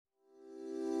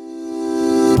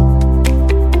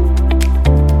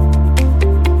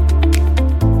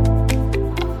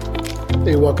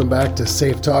welcome back to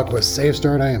Safe Talk with Safe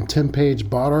Start. I am Tim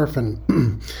Page-Bottorff,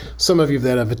 and some of you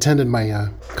that have attended my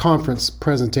conference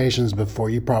presentations before,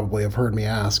 you probably have heard me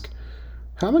ask,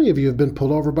 how many of you have been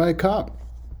pulled over by a cop?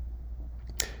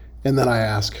 And then I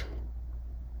ask,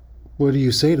 what do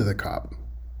you say to the cop?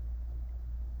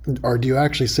 Or do you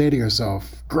actually say to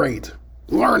yourself, great,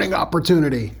 learning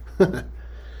opportunity?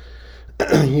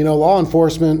 You know, law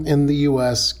enforcement in the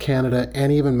U.S., Canada,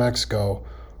 and even Mexico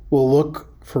will look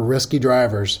for risky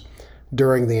drivers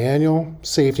during the annual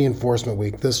Safety Enforcement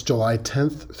Week, this July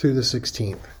 10th through the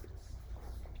 16th.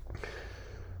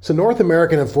 So North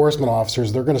American enforcement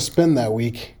officers, they're going to spend that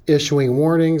week issuing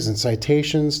warnings and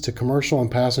citations to commercial and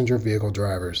passenger vehicle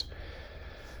drivers.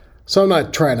 So I'm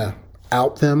not trying to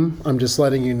out them. I'm just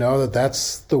letting you know that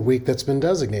that's the week that's been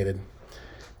designated.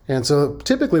 And so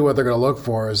typically what they're going to look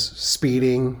for is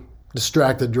speeding,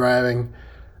 distracted driving.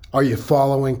 Are you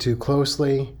following too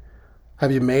closely?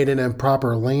 Have you made an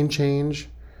improper lane change?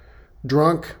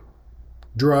 Drunk,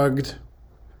 drugged,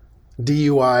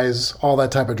 DUIs, all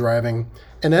that type of driving,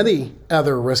 and any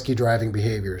other risky driving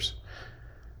behaviors.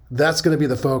 That's going to be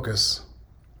the focus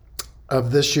of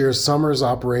this year's summer's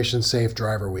Operation Safe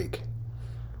Driver Week.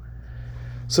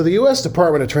 So the U.S.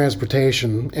 Department of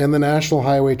Transportation and the National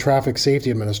Highway Traffic Safety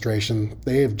Administration,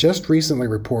 they have just recently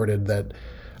reported that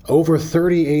over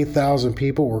 38,000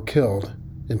 people were killed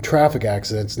in traffic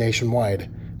accidents nationwide,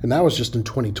 and that was just in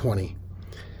 2020.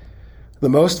 The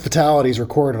most fatalities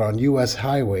recorded on U.S.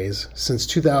 highways since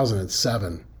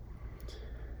 2007.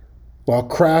 While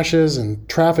crashes and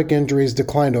traffic injuries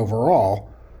declined overall,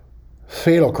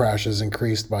 fatal crashes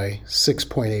increased by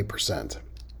 6.8%.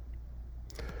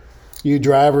 You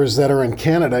drivers that are in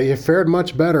Canada, you fared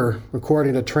much better,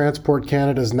 according to Transport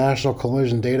Canada's National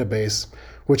Collision Database,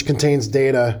 which contains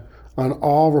data on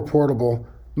all reportable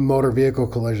motor vehicle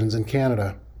collisions in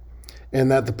Canada,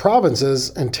 and that the provinces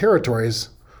and territories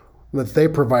that they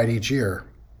provide each year.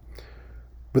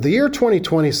 But the year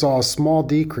 2020 saw a small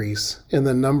decrease in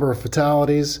the number of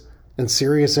fatalities and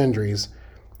serious injuries,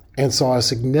 and saw a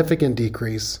significant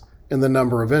decrease in the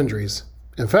number of injuries.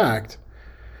 In fact,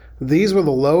 these were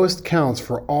the lowest counts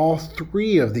for all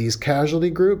three of these casualty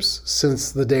groups since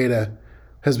the data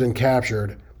has been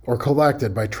captured or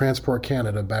collected by Transport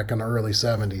Canada back in the early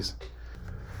 70s.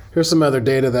 Here's some other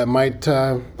data that might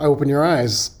open your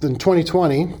eyes. In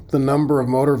 2020, the number of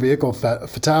motor vehicle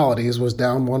fatalities was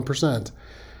down 1%.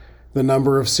 The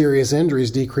number of serious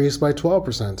injuries decreased by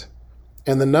 12%.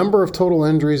 And the number of total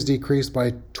injuries decreased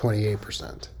by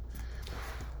 28%.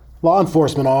 Law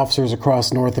enforcement officers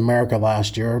across North America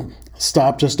last year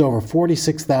stopped just over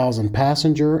 46,000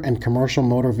 passenger and commercial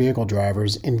motor vehicle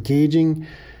drivers engaging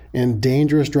in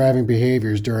dangerous driving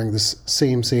behaviors during this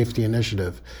same safety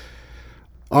initiative.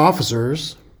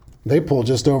 Officers, they pulled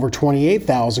just over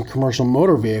 28,000 commercial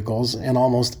motor vehicles and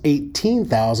almost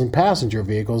 18,000 passenger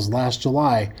vehicles last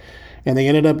July, and they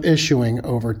ended up issuing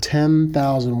over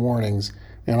 10,000 warnings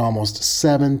and almost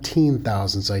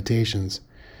 17,000 citations.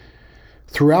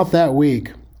 Throughout that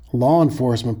week, law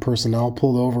enforcement personnel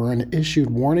pulled over and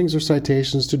issued warnings or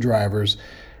citations to drivers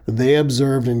they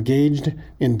observed engaged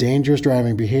in dangerous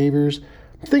driving behaviors,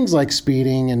 things like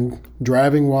speeding and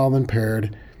driving while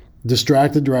impaired,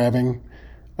 distracted driving,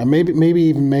 maybe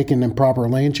even making improper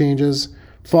lane changes,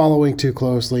 following too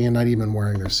closely, and not even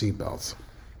wearing their seatbelts.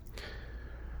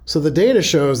 So the data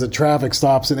shows that traffic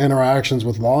stops and interactions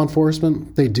with law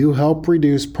enforcement, they do help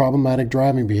reduce problematic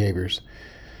driving behaviors.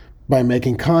 By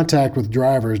making contact with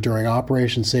drivers during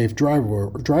Operation Safe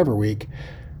Driver Week,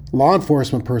 law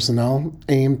enforcement personnel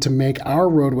aim to make our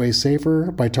roadways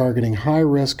safer by targeting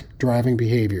high-risk driving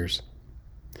behaviors.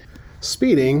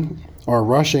 Speeding, or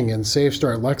rushing in Safe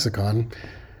Start lexicon,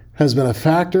 has been a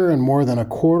factor in more than a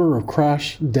quarter of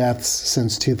crash deaths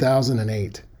since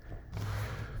 2008.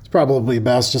 It's probably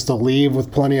best just to leave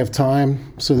with plenty of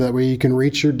time so that way you can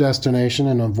reach your destination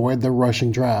and avoid the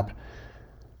rushing trap.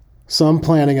 Some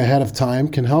planning ahead of time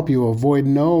can help you avoid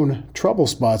known trouble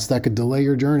spots that could delay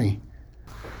your journey.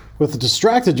 With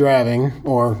distracted driving,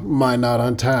 or mind not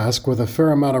on task, with a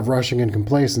fair amount of rushing and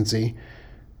complacency,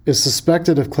 is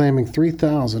suspected of claiming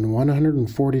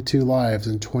 3,142 lives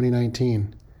in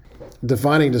 2019.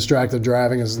 Defining distracted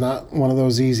driving is not one of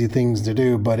those easy things to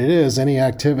do, but it is any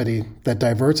activity that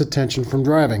diverts attention from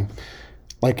driving,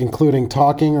 like including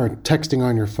talking or texting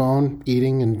on your phone,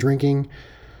 eating and drinking,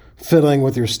 fiddling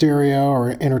with your stereo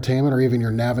or entertainment or even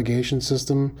your navigation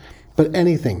system, but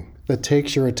anything that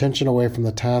takes your attention away from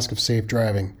the task of safe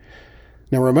driving.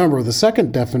 Now remember, the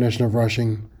second definition of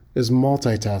rushing is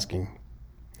multitasking.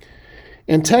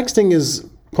 And texting is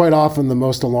quite often the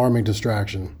most alarming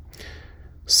distraction.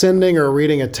 Sending or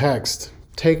reading a text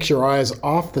takes your eyes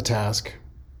off the task,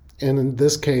 and in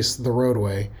this case, the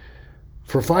roadway,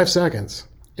 for 5 seconds.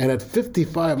 And at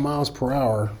 55 miles per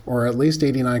hour, or at least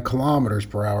 89 kilometers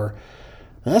per hour,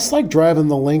 that's like driving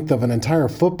the length of an entire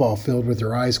football field with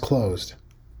your eyes closed.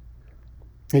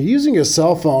 Now, using a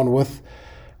cell phone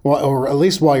or at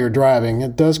least while you're driving,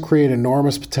 it does create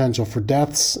enormous potential for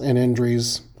deaths and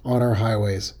injuries on our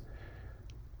highways.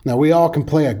 Now, we all can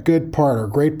play a good part or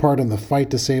great part in the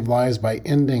fight to save lives by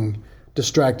ending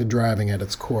distracted driving at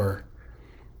its core.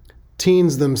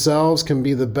 Teens themselves can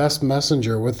be the best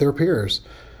messenger with their peers,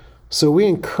 so we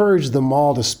encourage them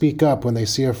all to speak up when they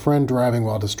see a friend driving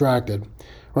while distracted,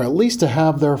 or at least to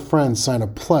have their friends sign a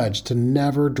pledge to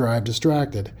never drive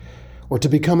distracted, or to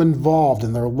become involved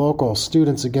in their local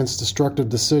Students Against Destructive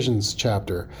Decisions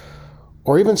chapter,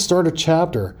 or even start a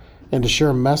chapter and to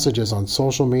share messages on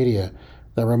social media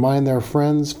that remind their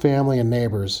friends, family, and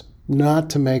neighbors not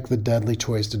to make the deadly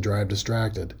choice to drive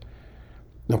distracted.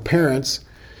 Now, parents,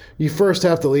 you first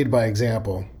have to lead by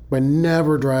example by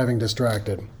never driving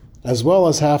distracted, as well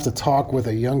as have to talk with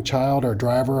a young child or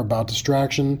driver about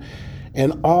distraction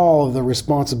and all of the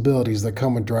responsibilities that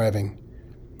come with driving.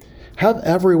 Have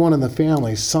everyone in the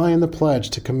family sign the pledge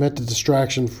to commit to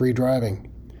distraction-free driving.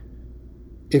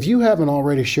 If you haven't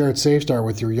already shared SafeStart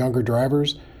with your younger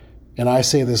drivers, and I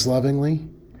say this lovingly,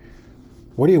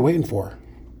 what are you waiting for?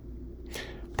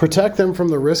 Protect them from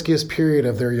the riskiest period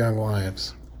of their young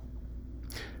lives.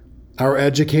 Our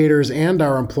educators and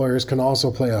our employers can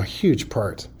also play a huge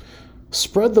part.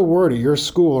 Spread the word at your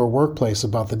school or workplace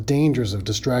about the dangers of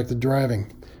distracted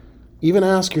driving. Even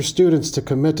ask your students to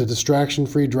commit to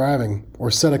distraction-free driving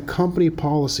or set a company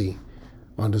policy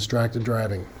on distracted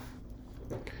driving.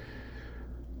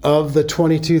 Of the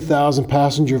 22,000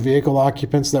 passenger vehicle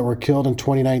occupants that were killed in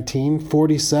 2019,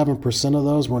 47% of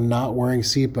those were not wearing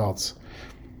seatbelts.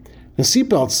 The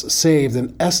seatbelts saved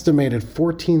an estimated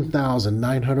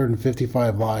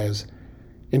 14,955 lives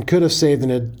and could have saved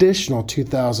an additional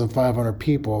 2,500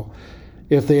 people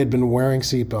if they had been wearing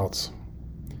seatbelts.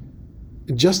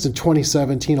 Just in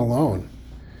 2017 alone.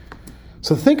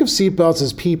 So think of seatbelts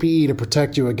as PPE to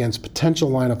protect you against potential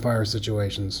line-of-fire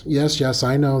situations. Yes,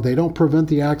 I know they don't prevent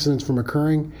the accidents from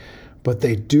occurring, but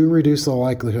they do reduce the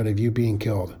likelihood of you being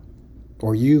killed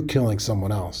or you killing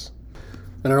someone else.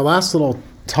 And our last little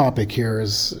topic here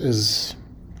is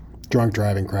drunk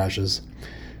driving crashes.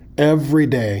 Every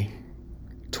day,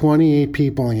 28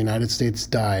 people in the United States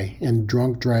die in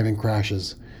drunk driving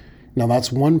crashes. Now,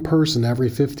 that's one person every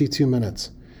 52 minutes.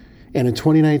 And in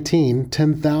 2019,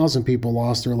 10,000 people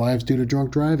lost their lives due to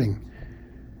drunk driving.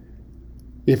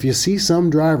 If you see some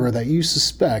driver that you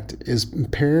suspect is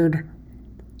impaired,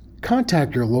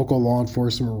 contact your local law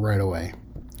enforcement right away.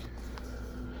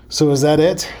 So is that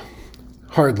it?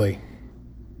 Hardly.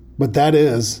 But that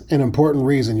is an important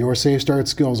reason your SafeStart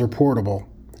skills are portable.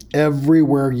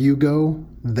 Everywhere you go,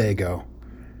 they go.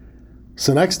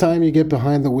 So next time you get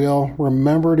behind the wheel,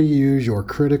 remember to use your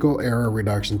critical error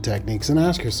reduction techniques and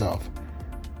ask yourself,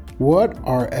 what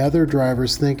are other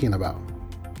drivers thinking about?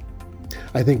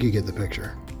 I think you get the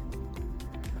picture.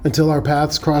 Until our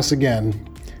paths cross again,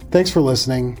 thanks for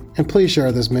listening, and please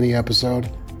share this mini episode.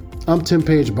 I'm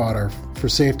Page-Bottorff for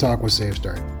Safe Talk with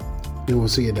SafeStart, and we'll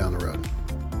see you down the road.